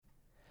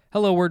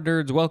Hello, word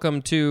nerds.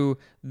 Welcome to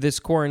this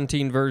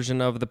quarantine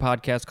version of the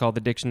podcast called The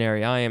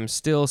Dictionary. I am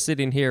still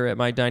sitting here at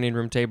my dining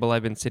room table.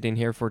 I've been sitting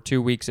here for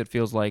 2 weeks, it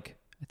feels like.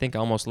 I think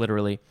almost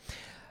literally.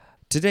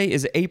 Today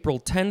is April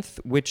 10th,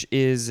 which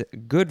is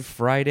Good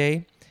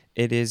Friday.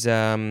 It is,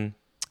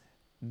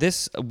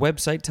 this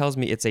website tells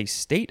me it's a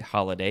state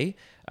holiday.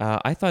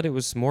 I thought it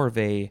was more of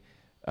a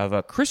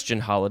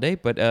Christian holiday,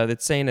 but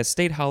it's saying a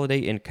state holiday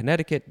in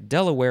Connecticut,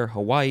 Delaware,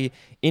 Hawaii,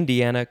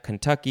 Indiana,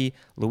 Kentucky,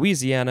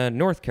 Louisiana,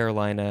 North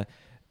Carolina,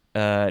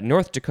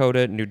 North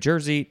Dakota, New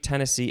Jersey,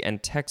 Tennessee,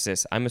 and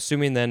Texas. I'm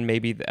assuming then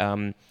maybe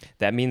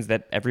that means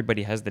that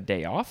everybody has the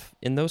day off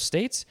in those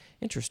states.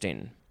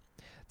 Interesting.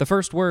 The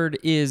first word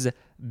is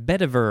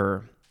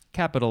Bedivere,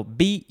 capital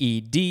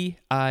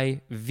Bedivere.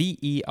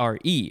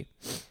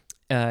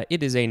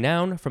 It is a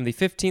noun from the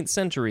 15th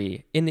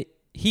century.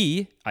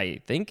 He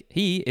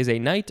is a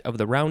knight of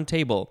the Round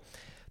Table.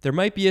 There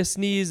might be a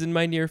sneeze in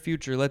my near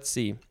future. Let's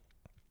see.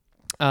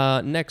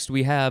 Next,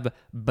 we have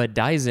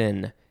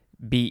bedizen,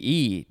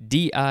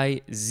 Bedizen.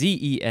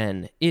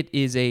 It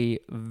is a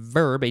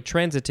verb, a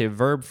transitive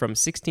verb from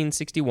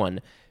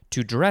 1661,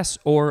 to dress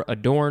or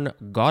adorn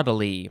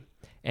gaudily.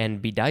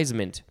 And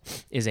bedizement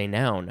is a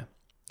noun.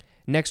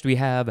 Next, we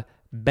have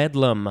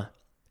bedlam,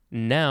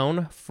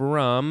 noun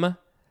from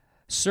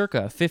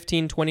circa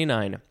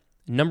 1529.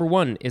 Number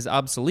 1 is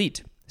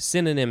obsolete.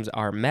 Synonyms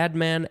are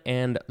madman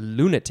and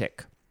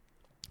lunatic.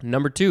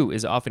 Number 2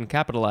 is often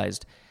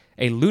capitalized.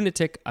 A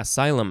lunatic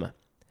asylum.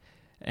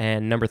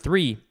 And number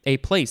 3, a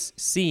place,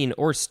 scene,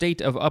 or state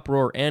of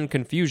uproar and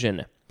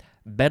confusion.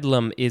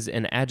 Bedlam is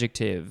an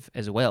adjective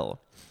as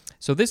well.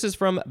 So this is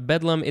from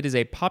Bedlam. It is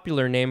a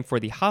popular name for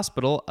the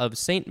Hospital of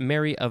St.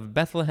 Mary of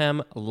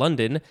Bethlehem,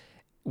 London,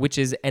 which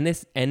is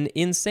an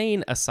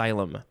insane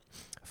asylum.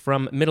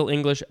 From Middle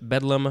English,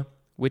 Bedlam,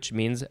 which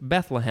means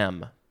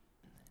Bethlehem.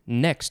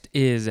 Next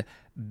is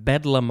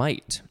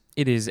bedlamite.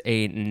 It is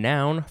a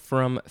noun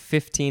from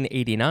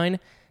 1589.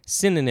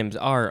 Synonyms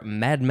are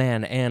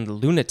madman and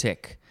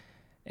lunatic.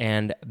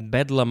 And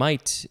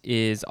bedlamite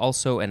is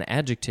also an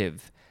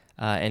adjective.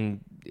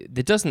 And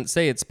it doesn't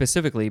say it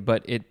specifically,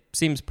 but it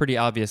seems pretty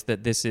obvious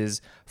that this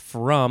is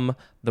from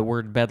the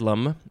word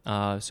bedlam.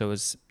 So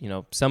it's,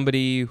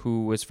 somebody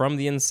who was from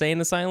the insane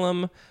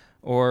asylum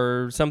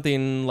or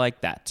something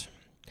like that.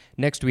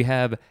 Next, we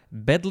have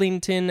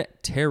Bedlington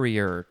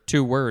Terrier,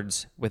 2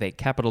 words with a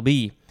capital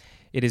B.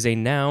 It is a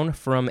noun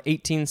from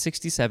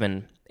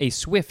 1867. A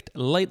swift,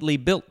 lightly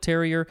built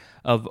terrier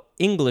of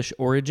English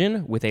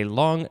origin with a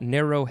long,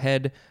 narrow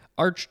head,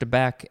 arched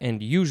back,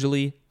 and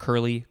usually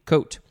curly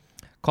coat.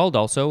 Called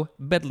also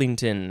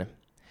Bedlington.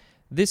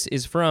 This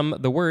is from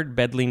the word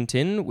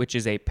Bedlington, which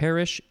is a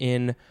parish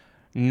in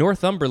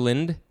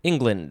Northumberland,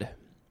 England.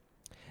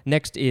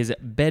 Next is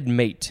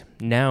bedmate,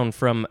 noun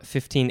from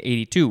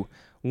 1582.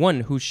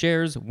 One who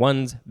shares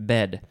one's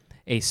bed,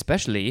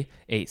 especially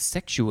a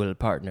sexual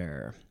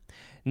partner.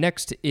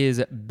 Next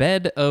is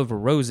Bed of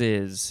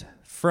Roses,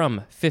 from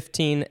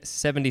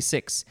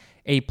 1576,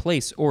 a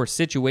place or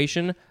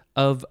situation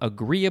of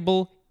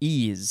agreeable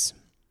ease.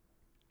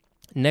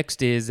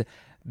 Next is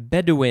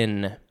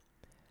Bedouin,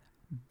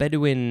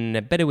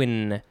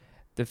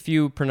 the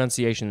few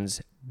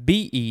pronunciations,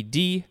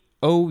 Bedouin.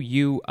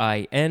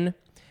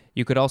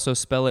 You could also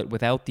spell it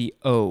without the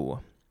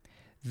O.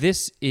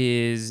 This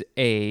is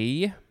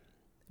a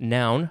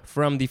noun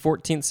from the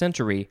 14th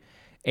century,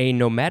 a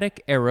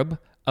nomadic Arab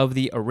of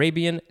the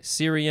Arabian,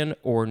 Syrian,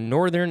 or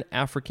Northern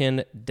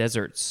African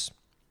deserts.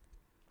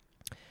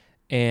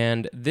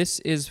 And this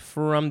is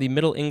from the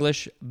Middle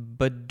English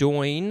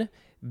Bedouin,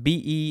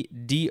 Bedoyne,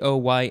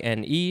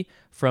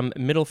 from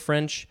Middle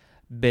French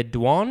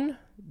Bedouin,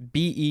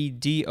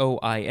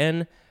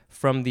 Bedouin,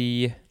 from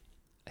the,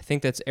 I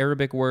think that's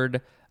Arabic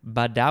word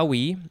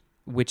Badawi,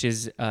 which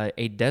is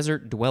a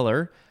desert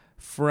dweller,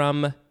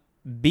 from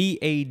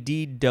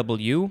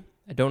Badw,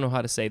 I don't know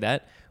how to say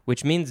that,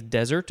 which means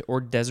desert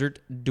or desert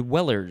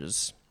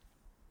dwellers.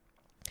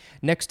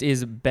 Next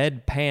is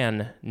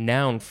bedpan,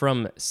 noun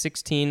from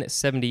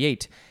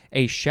 1678,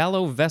 a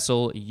shallow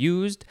vessel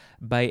used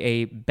by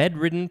a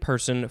bedridden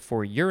person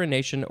for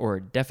urination or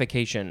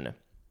defecation.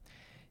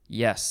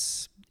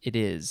 Yes, it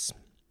is.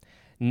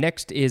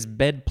 Next is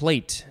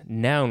bedplate,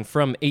 noun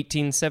from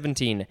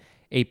 1817,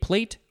 a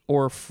plate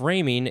or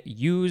framing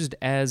used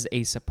as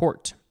a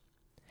support.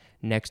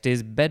 Next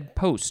is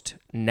bedpost,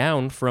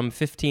 noun from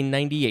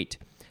 1598,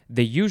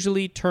 the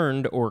usually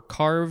turned or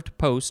carved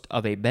post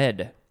of a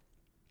bed.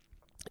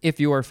 If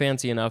you are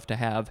fancy enough to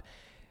have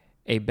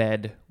a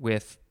bed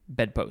with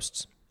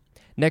bedposts.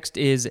 Next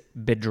is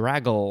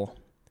bedraggle,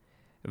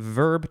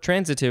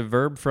 transitive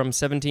verb from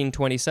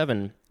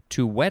 1727,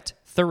 to wet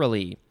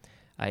thoroughly.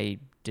 I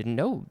didn't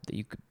know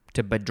that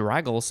to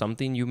bedraggle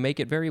something, you make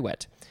it very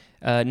wet.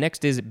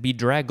 Next is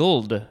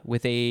bedraggled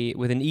with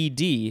an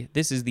ed.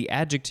 This is the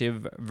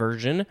adjective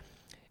version.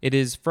 It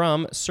is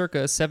from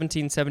circa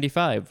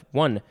 1775.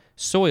 1.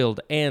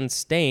 Soiled and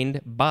stained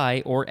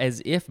by or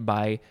as if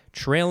by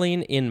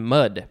trailing in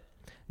mud.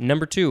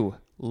 Number 2.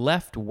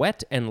 Left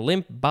wet and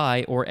limp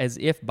by or as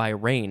if by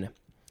rain.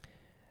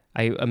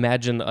 I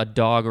imagine a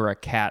dog or a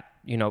cat,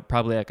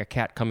 probably like a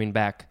cat coming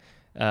back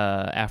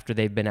after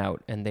they've been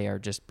out and they are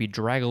just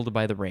bedraggled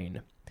by the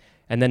rain.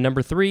 And then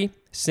number 3,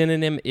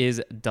 synonym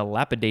is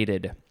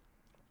dilapidated,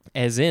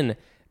 as in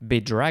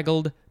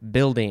bedraggled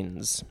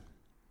buildings.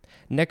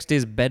 Next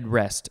is bed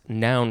rest,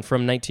 noun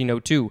from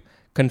 1902,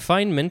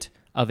 confinement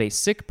of a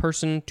sick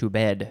person to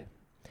bed.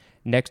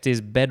 Next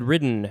is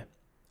bedridden,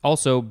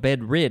 also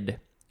bedrid.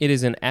 It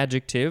is an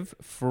adjective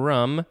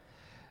from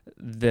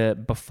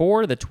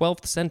before the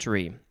 12th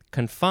century,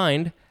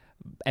 confined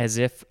as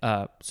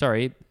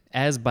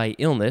by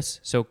illness,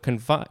 so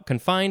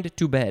confined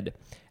to bed.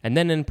 And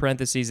then in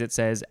parentheses it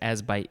says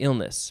as by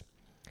illness.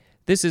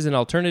 This is an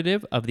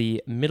alternative of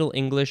the Middle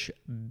English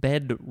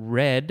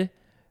bedred,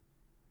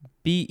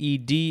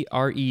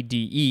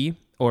 bedrede,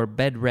 or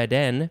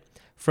bedredden,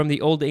 from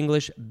the Old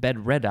English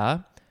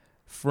bedreda,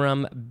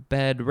 from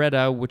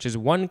bedreda, which is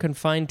one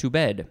confined to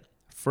bed,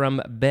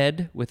 from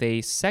bed with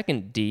a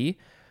second D,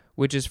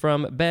 which is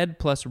from bed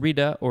plus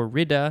rida or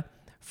rida,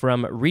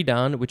 from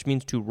ridon, which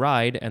means to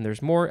ride, and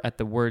there's more at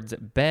the words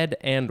bed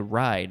and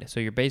ride. So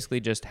you're basically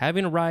just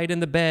having a ride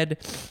in the bed,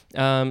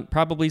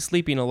 probably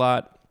sleeping a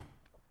lot.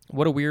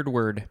 What a weird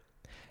word.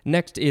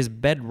 Next is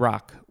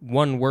bedrock,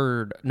 one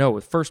word. No,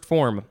 first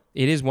form.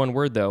 It is one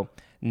word, though.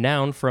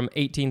 Noun from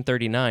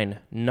 1839.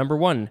 Number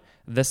 1,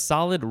 the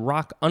solid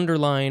rock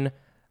underlying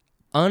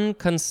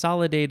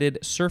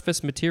unconsolidated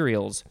surface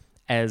materials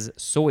as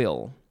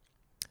soil.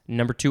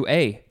 Number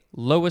 2A,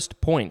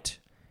 lowest point.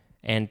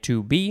 And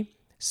 2B,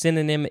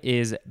 synonym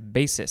is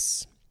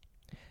basis.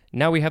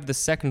 Now we have the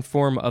second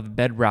form of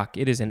bedrock.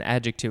 It is an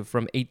adjective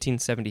from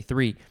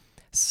 1873.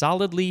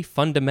 Solidly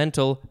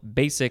fundamental,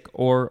 basic,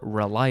 or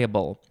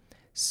reliable.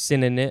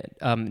 Synonym,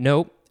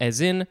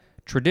 as in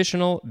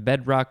traditional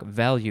bedrock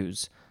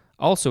values.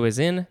 Also as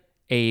in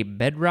a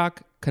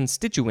bedrock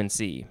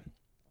constituency.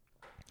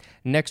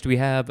 Next we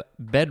have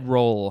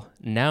bedroll,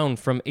 noun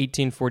from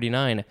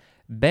 1849.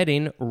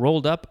 Bedding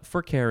rolled up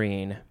for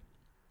carrying.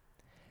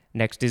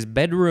 Next is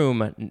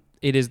bedroom.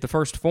 It is the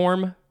first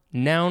form,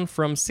 noun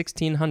from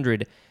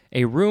 1600.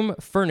 A room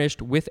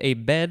furnished with a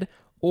bed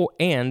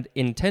and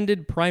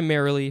intended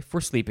primarily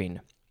for sleeping.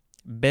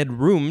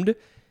 Bedroomed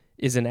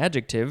is an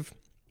adjective.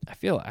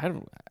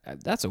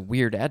 That's a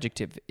weird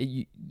adjective.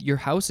 Your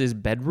house is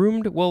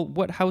bedroomed? Well,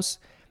 what house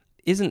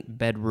isn't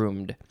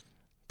bedroomed?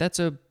 That's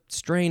a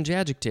strange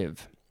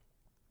adjective.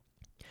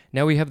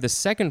 Now we have the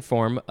second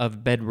form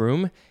of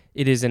bedroom.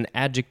 It is an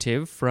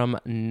adjective from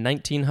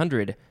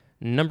 1900.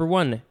 Number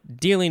 1,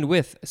 dealing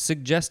with,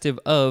 suggestive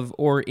of,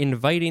 or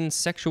inviting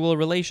sexual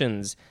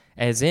relations,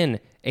 as in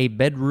a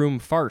bedroom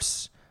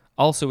farce,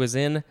 also as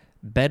in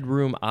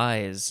bedroom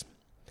eyes.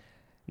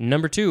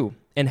 Number 2,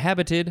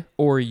 inhabited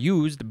or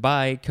used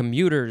by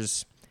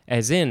commuters,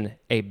 as in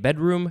a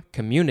bedroom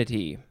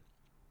community.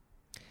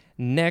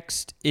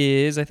 Next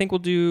is, I think we'll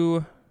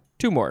do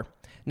 2 more.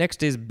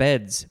 Next is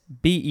beds,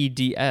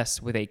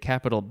 B-E-D-S with a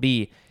capital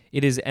B.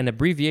 It is an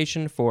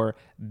abbreviation for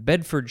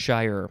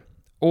Bedfordshire,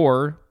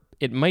 or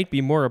it might be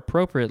more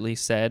appropriately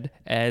said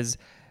as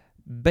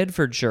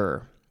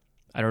Bedfordshire.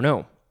 I don't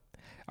know.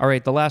 All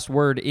right, the last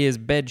word is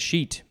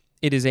bedsheet.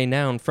 It is a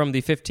noun from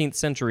the 15th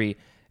century,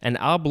 an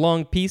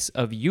oblong piece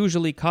of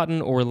usually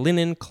cotton or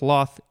linen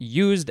cloth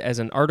used as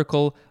an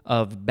article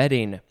of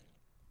bedding.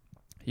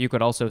 You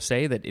could also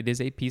say that it is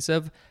a piece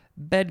of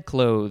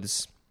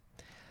bedclothes.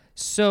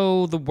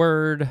 So the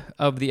word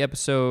of the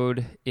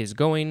episode is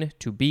going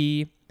to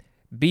be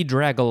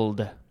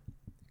bedraggled,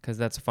 because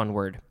that's a fun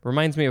word.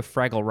 Reminds me of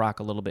Fraggle Rock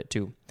a little bit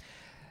too.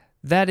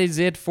 That is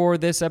it for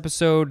this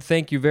episode.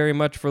 Thank you very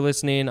much for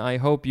listening. I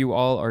hope you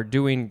all are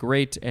doing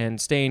great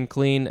and staying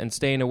clean and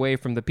staying away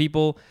from the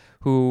people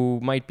who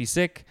might be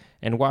sick,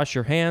 and wash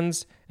your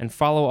hands and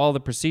follow all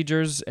the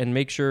procedures, and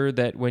make sure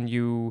that when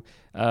you,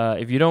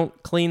 if you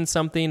don't clean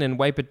something and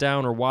wipe it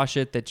down or wash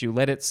it, that you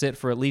let it sit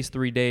for at least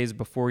 3 days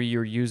before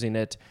you're using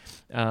it,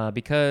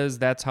 because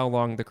that's how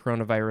long the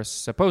coronavirus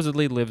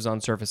supposedly lives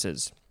on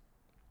surfaces.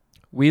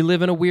 We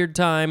live in a weird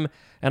time,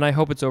 and I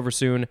hope it's over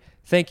soon.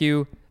 Thank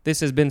you.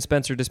 This has been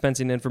Spencer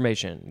dispensing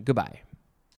information. Goodbye.